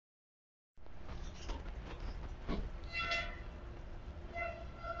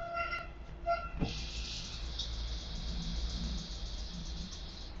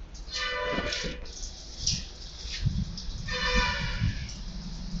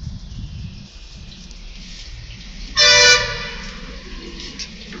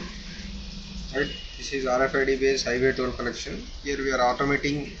which is RFID based highway toll collection. Here we are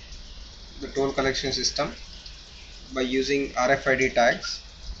automating the toll collection system by using RFID tags.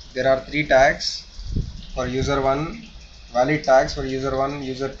 There are 3 tags for user 1, valid tags for user 1,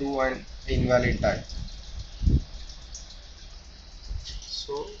 user 2 and invalid tag.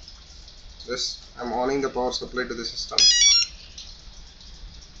 So this I am owning the power supply to the system.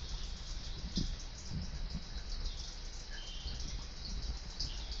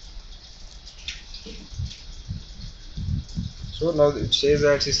 So now it says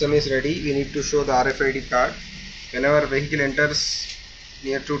that system is ready. We need to show the RFID card. Whenever vehicle enters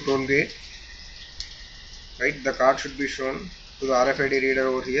near to toll gate, right, the card should be shown to the RFID reader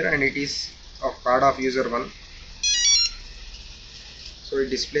over here, and it is of card of user 1. So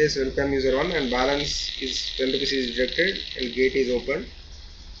it displays welcome user 1 and balance is 10 rupees is deducted and gate is opened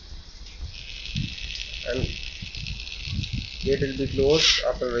and gate will be closed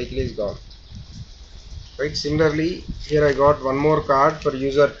after vehicle is gone. Right, similarly here I got one more card for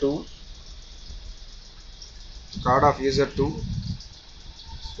user 2, card of user 2.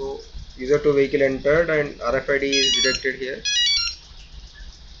 So user 2 vehicle entered and RFID is detected here.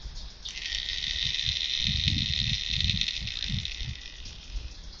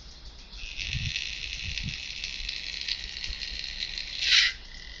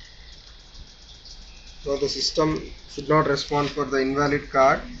 So the system should not respond for the invalid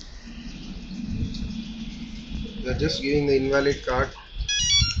card. We are just giving the invalid card.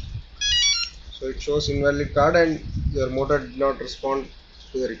 So it shows invalid card and your motor did not respond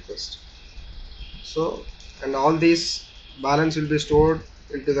to the request. So, and all these balance will be stored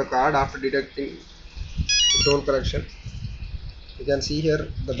into the card after deducting the toll collection. You can see here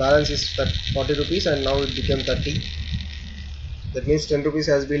the balance is 40 rupees and now it became 30. That means 10 rupees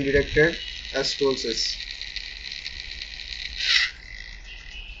has been deducted as toll cess.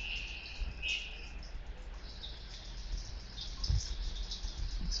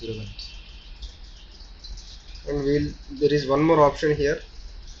 And there is one more option here.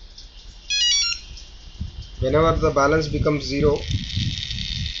 Whenever the balance becomes 0,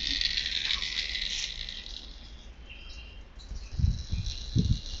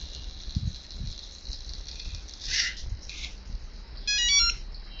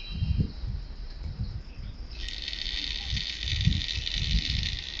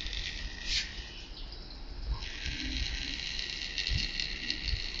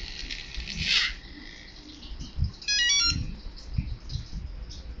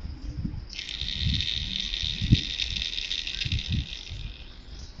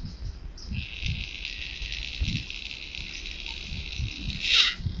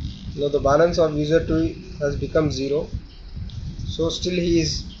 now the balance of user 2 has become 0, so still he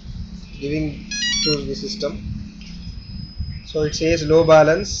is giving to the system. So it says low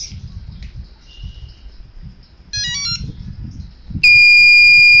balance,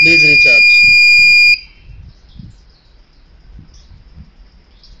 please recharge.